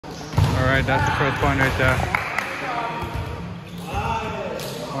Alright, that's the first point right there.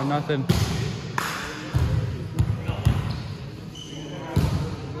 Or nothing.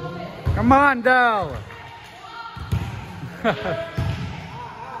 Come on, Dell! There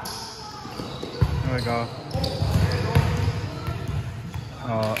we go.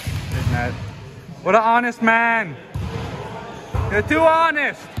 Oh, isn't that? What an honest man! You're too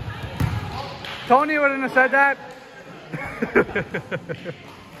honest! Tony wouldn't have said that.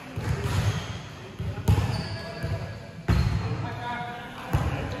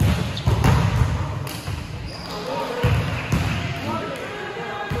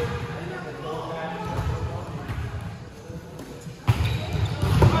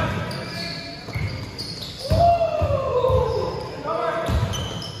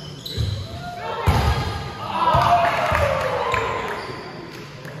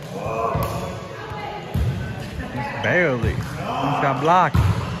 Barely. He's got blocked.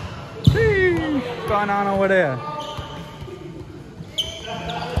 Sheesh. What's going on over there?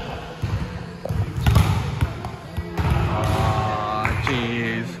 Oh,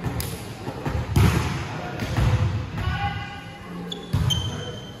 jeez.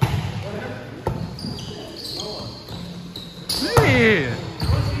 Hey.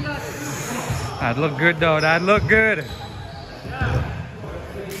 That'd look good though. That'd look good.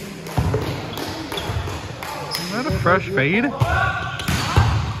 Is that a fresh fade?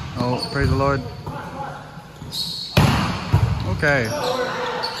 Oh, praise the Lord. Okay.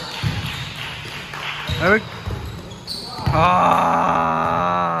 There we go.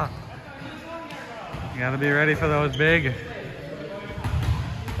 Ah! You gotta be ready for those big.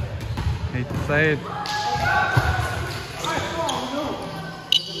 Hate to say it.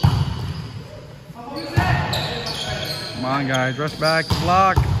 Come on, guys. Rush back.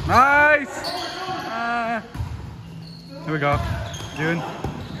 Block. Nice! Here we go. June.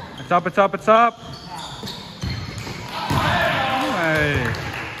 It's up, it's up, it's up. Hey.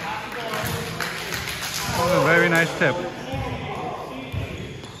 That was a very nice tip.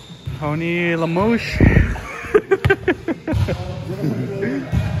 Tony Lamouche.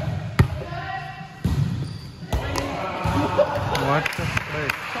 What the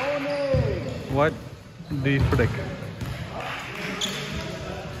frick? What the frick?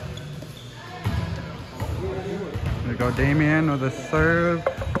 There we go, Damien with a serve.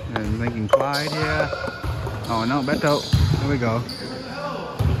 And thinking Clyde here. Oh no, Beto. There we go.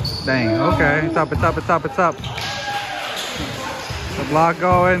 Dang, okay. It's up, it's up, it's up, it's up. The block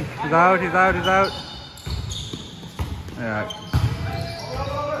going. He's out, he's out, he's out. Yeah.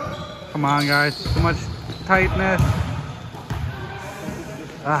 Come on, guys. Too much tightness.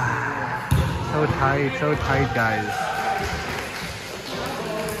 Ah, so tight, guys.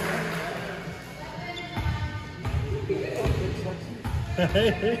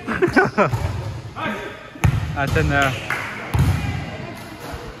 That's in there.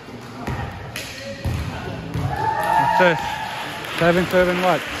 What's this? 7-7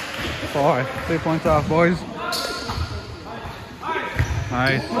 what? 4. 3 points off, boys.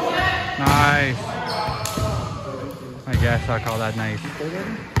 Nice. Nice. I guess I'll call that nice.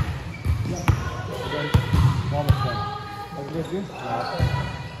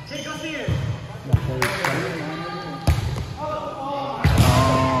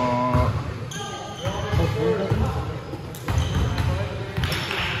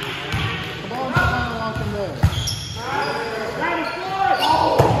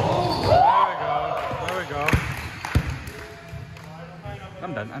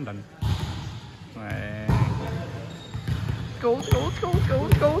 I'm done. Go, let's go, let's go, let's go,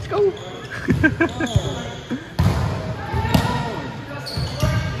 let's go, let's go.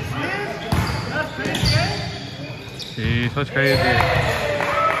 Jeez, what's crazy?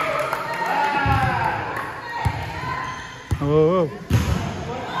 Whoa, whoa.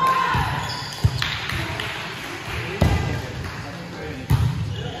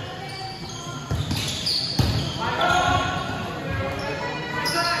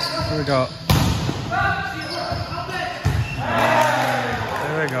 There we go.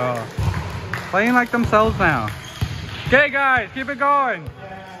 There we go. Playing like themselves now. Okay, guys, keep it going.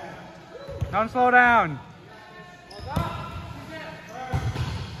 Don't slow down.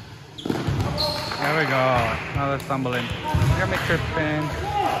 There we go. Another stumbling. I got my tripping.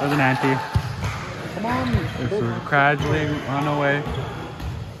 There's an anti. Come on. This is gradually run away.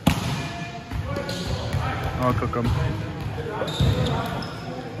 I'll cook them.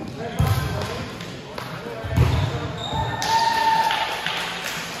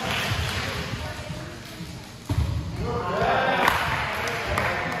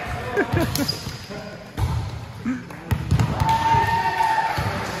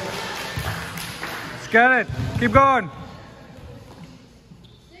 get it. Keep going.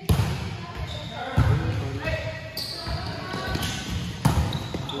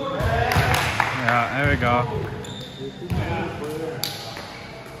 Yeah, there we go.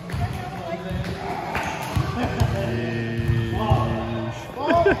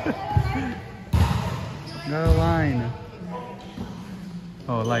 Got a line.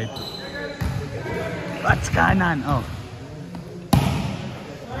 Oh, light. What's going on? Oh.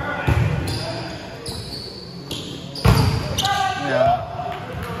 Yeah.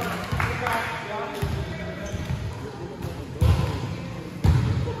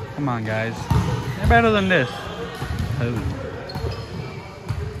 Come on, guys. You're better than this. Oh.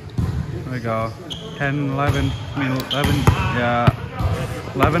 There we go. 10, 11. I mean, 11. Yeah.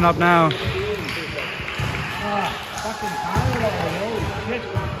 11 up now.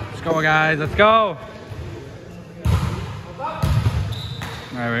 Let's go, guys. Let's go.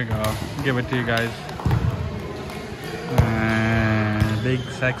 There we go. Give it to you guys. Big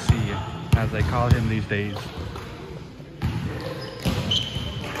Sexy, as they call him these days.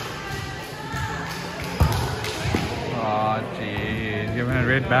 Oh, jeez. Giving it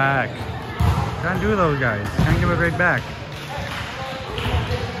right back. Can't do those guys. Can't give it right back.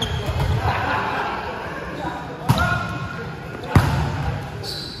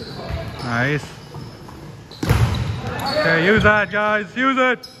 Nice. Okay, use that, guys. Use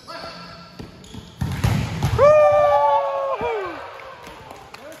it. Woo!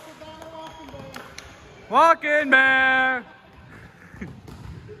 Walk in, bear.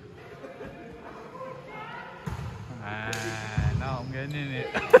 No, I'm getting in it.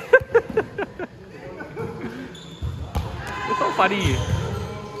 It's so funny.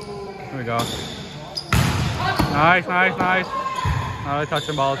 Here we go. Nice, nice, nice. No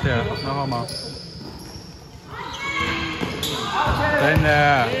touching balls here. No homo. It's in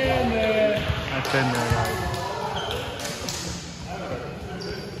there. That's in there, guys.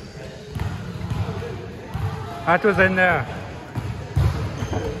 That was in there.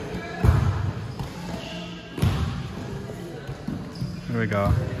 Here we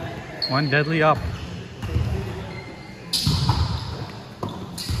go. One deadly up.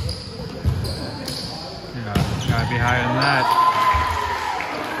 Yeah, gotta be higher than that.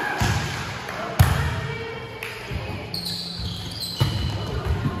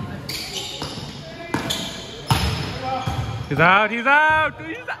 He's out, he's out,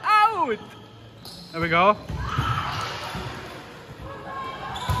 he's out! There we go.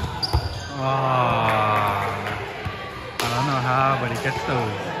 Oh, I don't know how, but he gets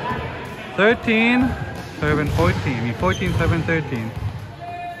those. 13, 7, 14. I mean 14, 7, 13.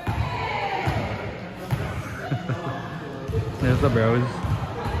 There's the bros.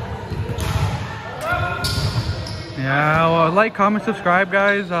 Yeah, well, like, comment, subscribe,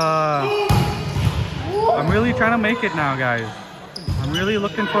 guys. I'm really trying to make it now, guys. I'm really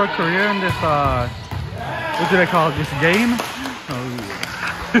looking for a career in this, what do they call it, this game? Oh.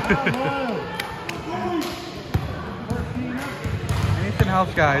 Anything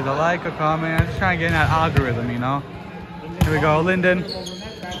helps, guys. A like, a comment. I'm just trying to get in that algorithm, you know? Here we go, Linden.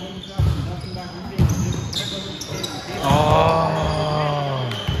 Oh.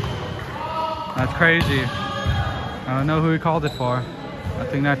 That's crazy. I don't know who he called it for. I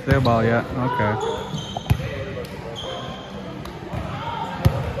think that's their ball, yeah. Okay.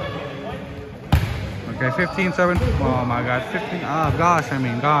 Okay, 15, 7. Oh my god, 15. Oh gosh, I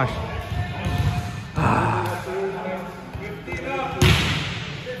mean, gosh.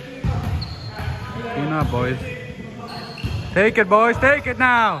 You know, boys. Take it, boys. Take it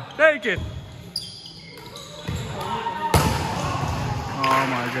now. Take it. Oh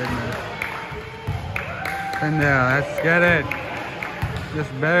my goodness. In there. Let's get it.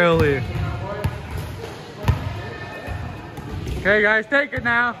 Just barely. Okay, guys, take it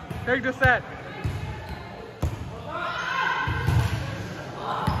now. Take the set.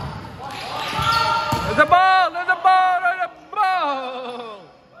 There's a ball! There's a ball! There's a ball!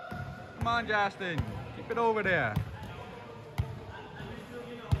 Come on, Justin. Keep it over there.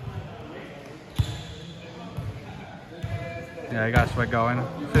 Yeah, I got sweat going.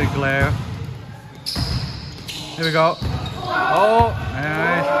 Big glare. Here we go. Oh,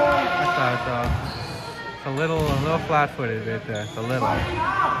 nice. That's that. It's a little flat-footed right there. It's a little.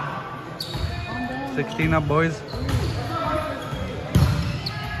 16 up, boys.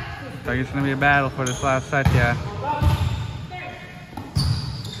 I think it's gonna be a battle for this last set, yeah.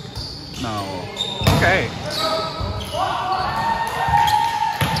 No. Okay.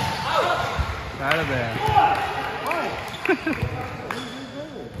 Out of there.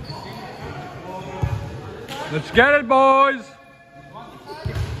 Let's get it, boys.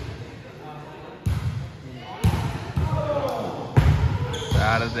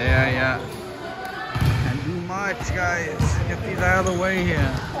 out of there, yeah. Can't do much, guys. Get these out of the way here.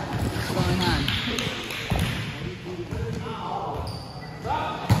 What's going on?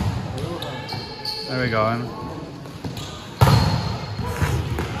 There we go.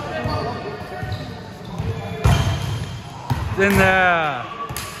 It's in there.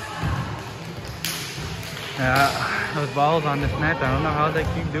 Yeah, those balls on this net, I don't know how they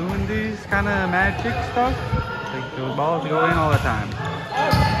keep doing these kind of magic stuff. Like, those balls go in all the time.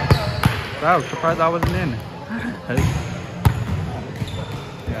 So I was surprised I wasn't in.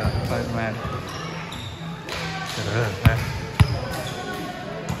 Yeah, besides mad.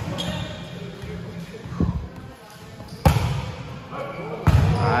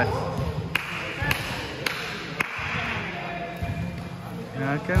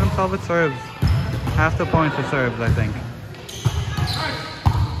 Yeah, get himself with serves. Half the points for serves, I think.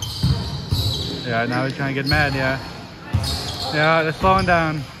 Yeah, now he's trying to get mad, yeah. Yeah, they're slowing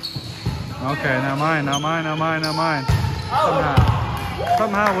down. Okay, now mine.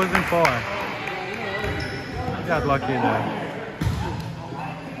 Somehow wasn't 4. Got lucky there.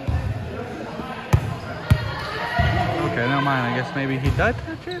 Okay, now mine. I guess maybe he did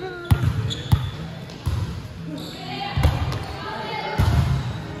touch it.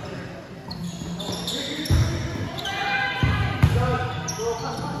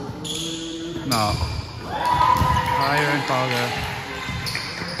 No. Higher and farther.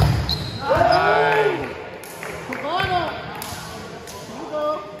 Nice.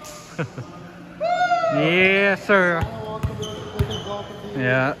 Yes, sir.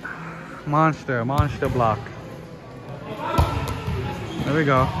 Yeah. Monster block. There we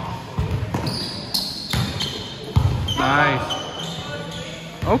go. Nice.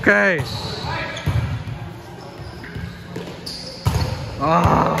 Okay.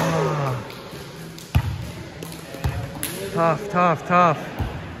 Ah. Tough.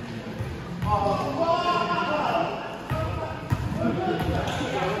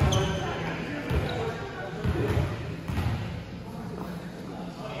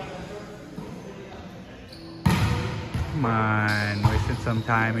 Come on, wasted some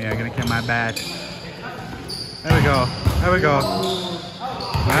time here. Gonna get my bat. There we go.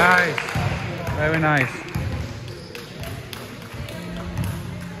 Nice. Very nice.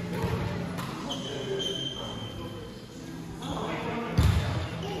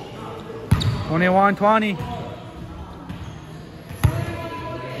 Only 120.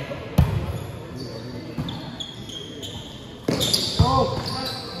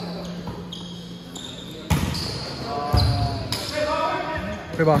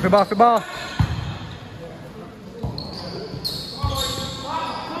 Free ball.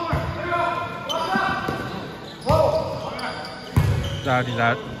 He's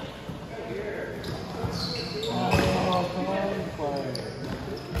out.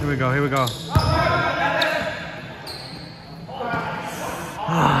 Here we go.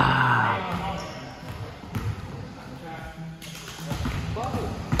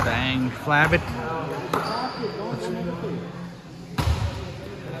 Dang, flab it.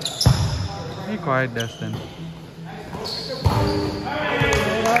 Be quiet, Destin.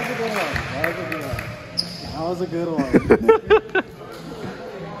 That was a good one.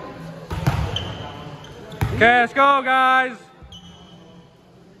 Okay, let's go, guys.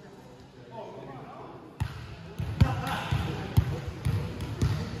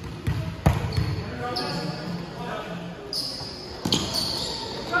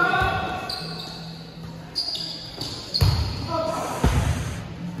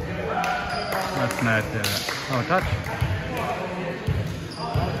 That's not oh, touch.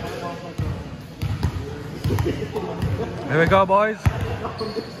 There we go, boys.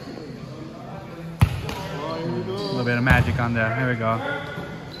 A little bit of magic on there. Here we go.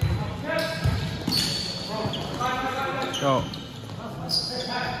 Go.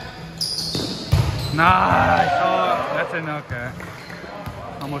 Nice. Oh, that's it. Okay.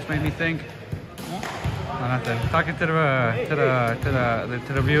 Almost made me think. Oh, nothing. Talking to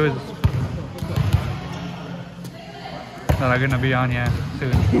the viewers that are gonna be on here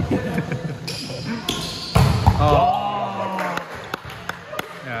soon. Oh.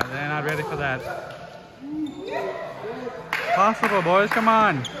 Yeah, they're not ready for that. Possible, boys. Come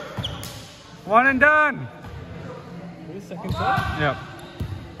on. One and done. Second set? Yep.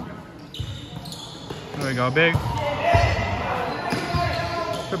 There we go. Big.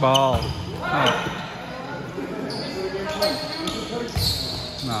 Good ball. Oh.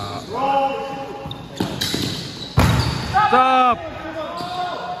 No. Stop!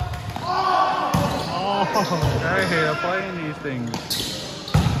 Oh, I hate playing these things.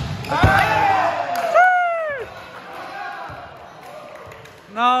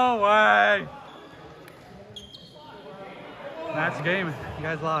 No way. That's the game. You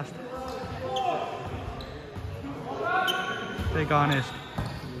guys lost. Take honest.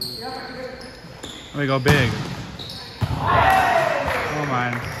 We go big. Oh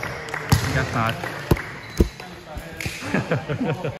man. Guess not.